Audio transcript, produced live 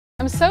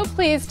I'm so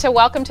pleased to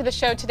welcome to the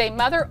show today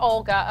Mother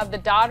Olga of the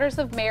Daughters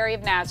of Mary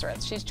of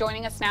Nazareth. She's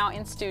joining us now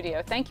in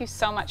studio. Thank you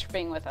so much for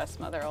being with us,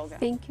 Mother Olga.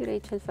 Thank you,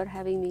 Rachel, for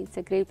having me. It's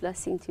a great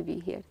blessing to be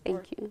here.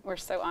 Thank you. We're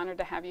so honored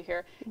to have you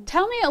here.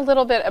 Tell me a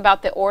little bit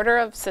about the Order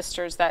of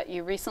Sisters that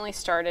you recently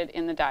started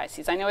in the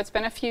diocese. I know it's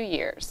been a few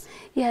years.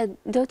 Yeah,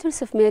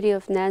 Daughters of Mary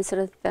of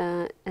Nazareth,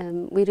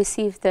 we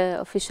received the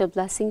official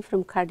blessing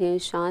from Cardinal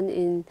Sean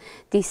in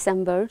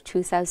December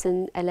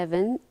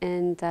 2011,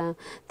 and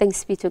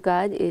thanks be to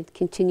God, it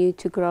continued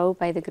to grow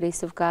by the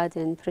grace of God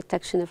and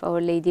protection of Our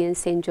Lady and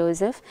St.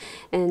 Joseph.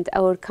 And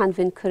our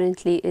convent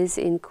currently is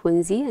in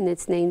Quincy, and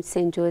it's named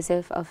St.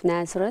 Joseph of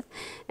Nazareth.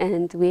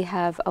 And we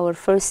have our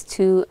first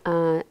two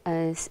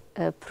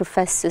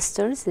professed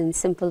sisters in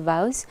simple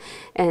vows,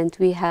 and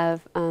we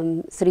have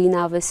 3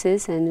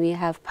 novices, and we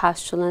have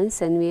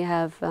postulants, and we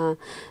have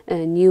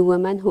new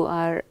women who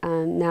are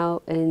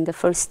now in the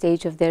first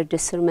stage of their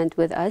discernment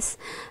with us.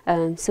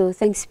 So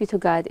thanks be to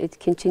God, it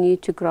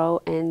continued to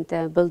grow and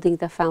building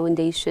the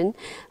foundation.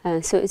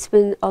 So it's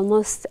been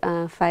almost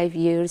 5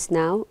 years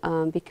now,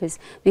 because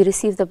we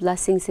received the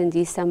blessings in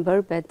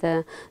December, but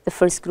the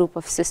first group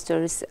of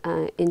sisters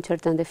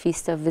entered on the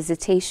Feast of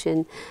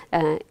Visitation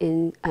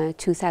in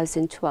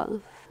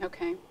 2012.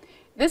 Okay.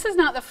 This is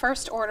not the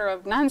first order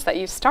of nuns that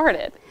you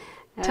started.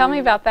 Tell me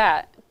about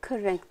that.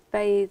 Correct.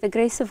 By the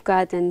grace of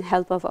God and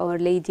help of Our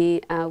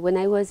Lady, when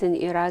I was in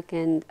Iraq,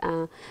 and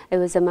I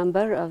was a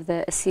member of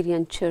the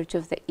Assyrian Church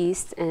of the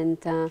East, and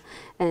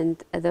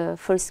the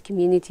first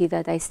community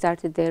that I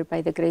started there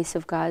by the grace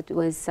of God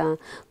was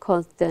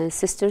called the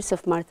Sisters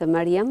of Martha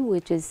Mariam,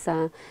 which is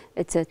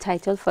it's a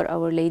title for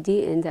Our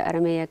Lady in the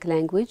Aramaic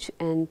language,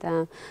 and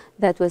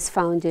that was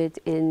founded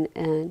in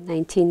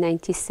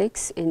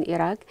 1996 in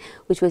Iraq,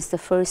 which was the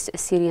first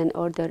Assyrian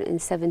order in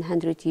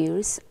 700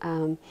 years.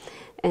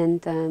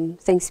 And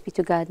thanks be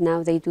to God,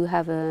 now they do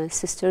have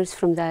sisters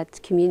from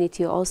that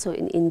community also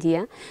in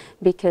India,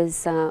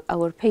 because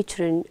our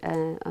patron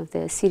of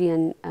the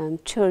Syrian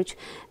church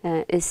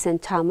is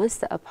St. Thomas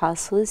the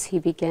Apostles. He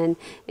began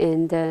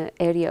in the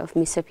area of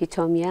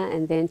Mesopotamia,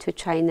 and then to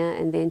China,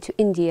 and then to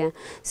India.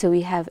 So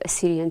we have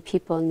Assyrian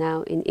people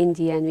now in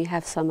India, and we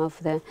have some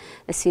of the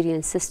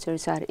Assyrian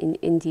sisters are in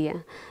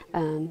India.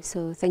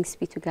 So thanks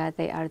be to God,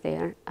 they are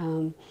there.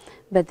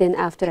 But then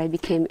after I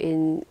became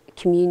in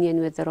communion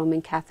with the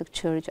Roman Catholic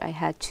Church, I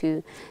had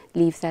to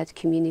leave that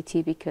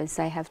community because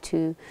I have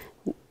to,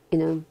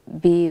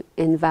 be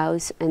in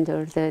vows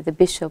under the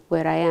bishop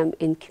where I am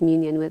in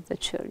communion with the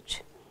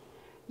church.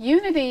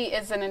 Unity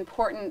is an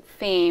important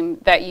theme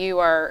that you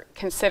are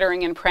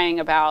considering and praying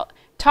about.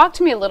 Talk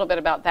to me a little bit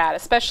about that,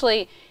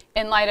 especially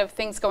in light of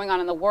things going on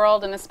in the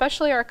world, and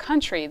especially our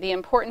country, the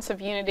importance of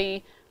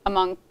unity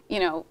among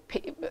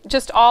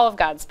just all of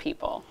God's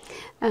people.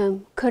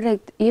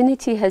 Correct.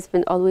 Unity has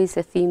been always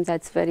a theme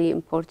that's very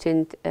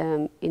important,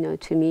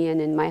 to me and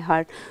in my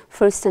heart.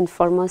 First and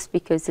foremost,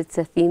 because it's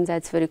a theme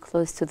that's very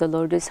close to the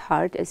Lord's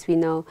heart, as we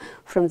know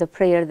from the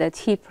prayer that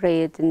He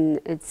prayed, and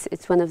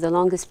it's one of the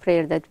longest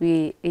prayer that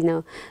we,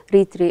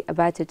 read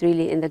about it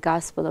really in the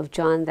Gospel of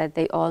John, that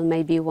they all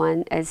may be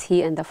one, as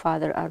He and the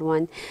Father are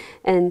one.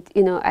 And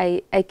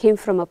I came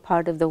from a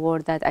part of the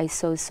world that I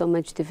saw so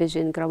much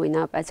division growing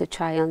up as a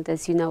child.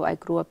 As you know, I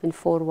grew up in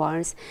 4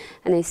 wars,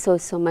 and I saw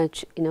so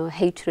much,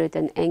 hatred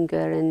and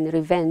anger and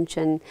revenge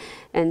and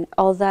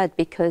all that,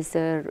 because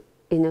there,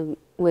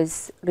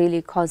 was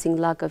really causing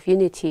lack of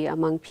unity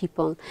among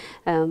people,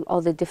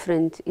 all the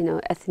different,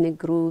 ethnic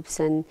groups,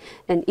 and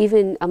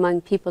even among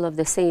people of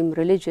the same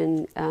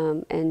religion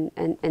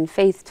and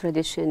faith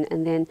tradition,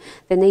 and then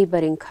the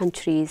neighboring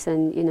countries,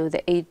 and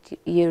the 8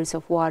 years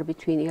of war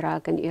between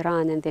Iraq and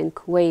Iran, and then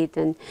Kuwait,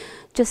 and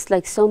just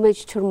like so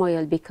much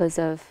turmoil because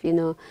of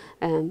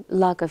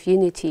lack of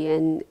unity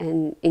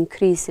and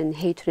increase in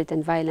hatred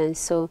and violence.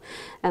 So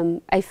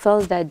I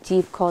felt that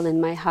deep call in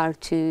my heart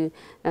to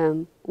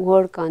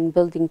work on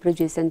building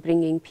bridges and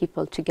bringing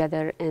people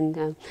together.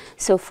 And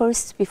so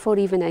first, before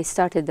even I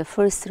started the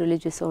first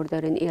religious order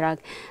in Iraq,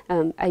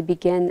 I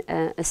began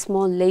a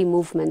small lay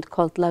movement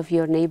called Love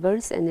Your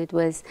Neighbors, and it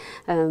was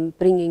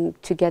bringing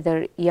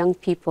together young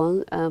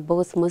people,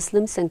 both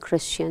Muslims and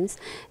Christians,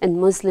 and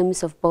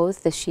Muslims of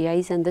both the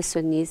Shiites and the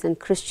Sunnis, and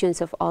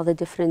Christians of all the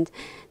different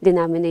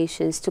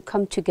denominations, to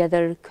come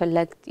together,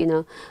 collect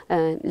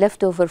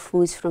leftover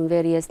foods from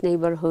various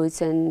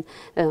neighborhoods and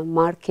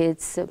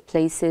markets,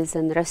 places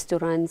and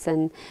restaurants,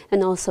 and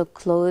also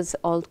clothes,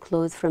 old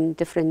clothes from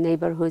different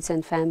neighborhoods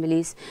and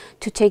families,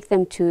 to take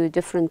them to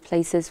different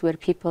places where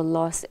people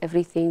lost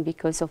everything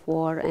because of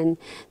war, and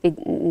they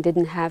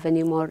didn't have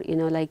any more,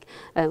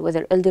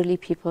 whether elderly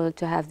people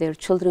to have their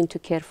children to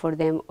care for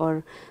them,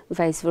 or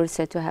vice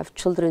versa, to have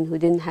children who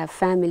didn't have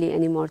family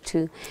anymore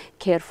to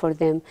care for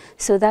them.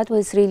 So that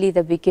was really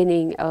the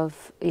beginning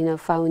of,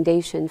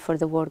 foundation for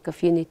the work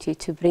of unity,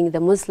 to bring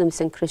the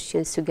Muslims and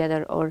Christians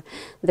together, or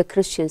the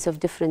Christians of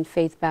different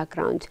faith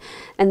background.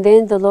 And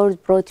then the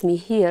Lord brought me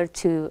here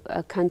to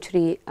a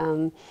country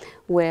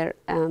where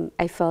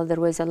I felt there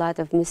was a lot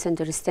of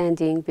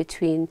misunderstanding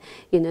between,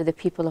 the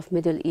people of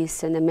Middle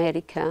East and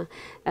America,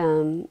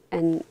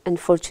 and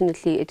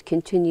unfortunately it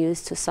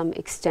continues to some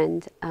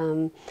extent.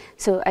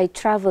 So I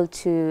traveled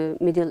to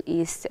Middle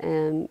East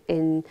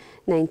in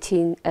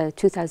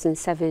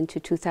 2007 to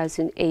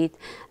 2008,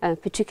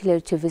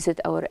 particularly to visit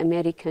our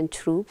American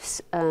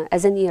troops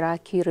as an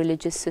Iraqi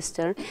religious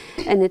sister,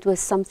 and it was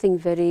something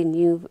very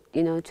new,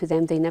 to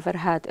them. They never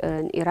had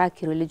an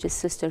Iraqi religious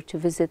sister to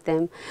visit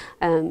them,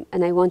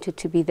 and I wanted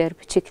to be there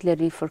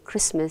particularly for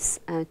Christmas,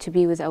 to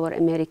be with our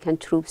American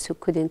troops who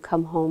couldn't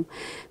come home,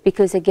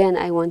 because again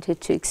I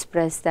wanted to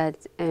express that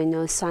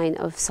sign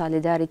of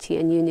solidarity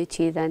and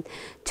unity, that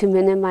to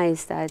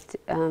minimize that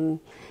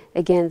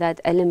again that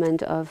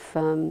element of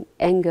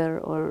anger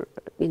or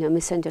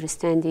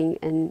misunderstanding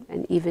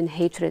and even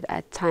hatred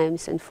at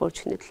times,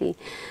 unfortunately.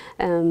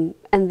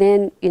 And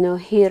then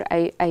here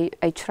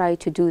I try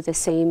to do the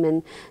same,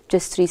 and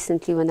just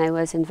recently when I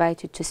was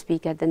invited to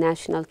speak at the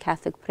National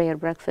Catholic Prayer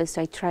Breakfast,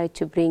 I tried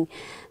to bring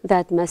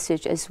that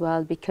message as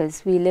well,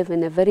 because we live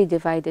in a very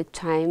divided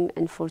time,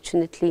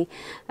 unfortunately.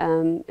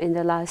 In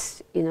the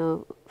last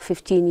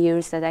 15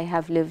 years that I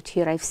have lived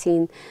here, I've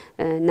seen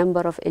a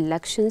number of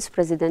elections,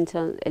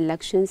 presidential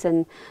elections,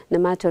 and no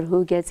matter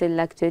who gets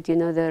elected,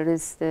 there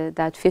is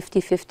that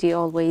 50-50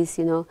 always,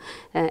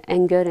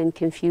 anger and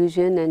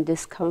confusion and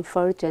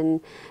discomfort.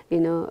 And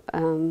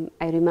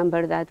I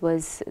remember that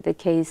was the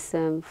case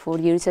 4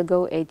 years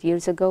ago, 8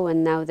 years ago,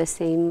 and now the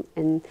same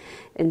in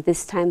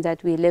this time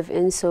that we live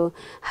in. So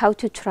how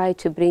to try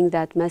to bring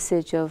that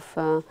message of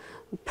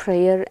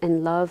prayer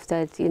and love,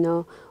 that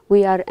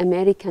we are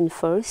American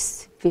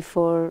first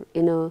before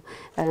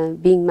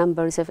being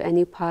members of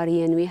any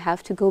party, and we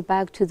have to go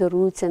back to the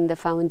roots and the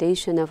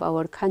foundation of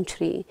our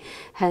country,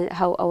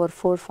 how our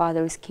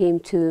forefathers came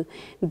to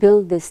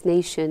build this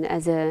nation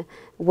as a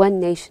one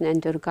nation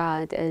under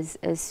God,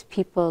 as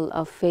people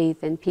of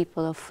faith and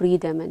people of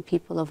freedom and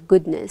people of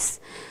goodness.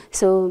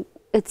 So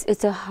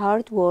it's a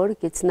hard work.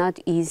 It's not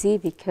easy,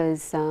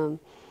 because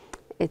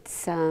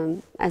it's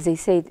as I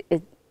said,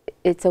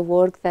 it's a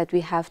work that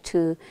we have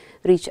to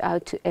reach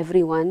out to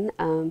everyone.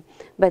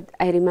 But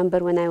I remember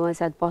when I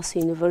was at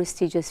Boston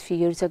University just a few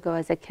years ago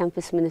as a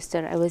campus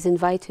minister, I was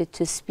invited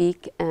to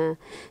speak,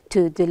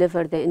 to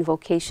deliver the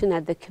invocation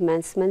at the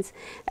commencements.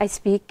 I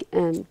speak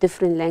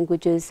different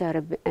languages,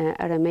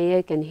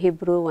 Aramaic and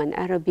Hebrew and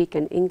Arabic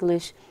and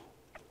English,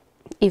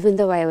 even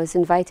though I was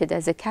invited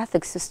as a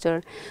Catholic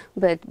sister.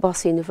 But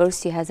Boston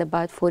University has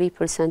about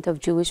 40% of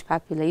Jewish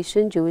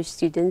population, Jewish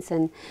students,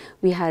 and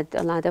we had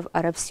a lot of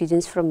Arab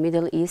students from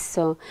Middle East.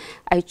 So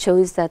I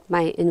chose that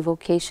my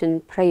invocation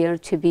prayer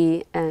to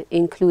be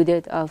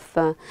included of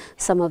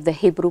some of the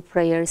Hebrew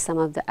prayers, some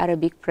of the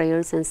Arabic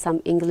prayers, and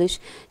some English,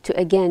 to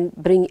again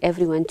bring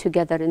everyone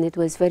together. And it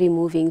was very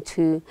moving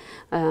to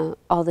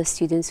all the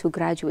students who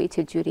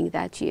graduated during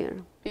that year.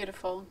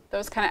 Beautiful.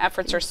 Those kind of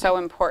efforts are so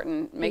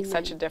important, make Amen.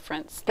 such a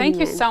difference. Thank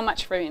Amen. you so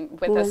much for being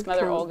with us,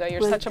 Mother Olga.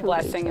 You're such a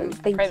blessing, and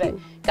Thank pray you.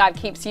 that God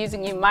keeps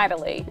using you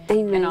mightily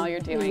Amen. in all you're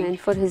doing. Amen.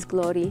 For His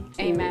glory.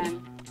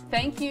 Amen.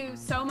 Thank you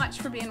so much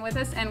for being with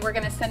us, and we're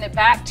going to send it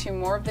back to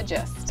more of the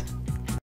gist.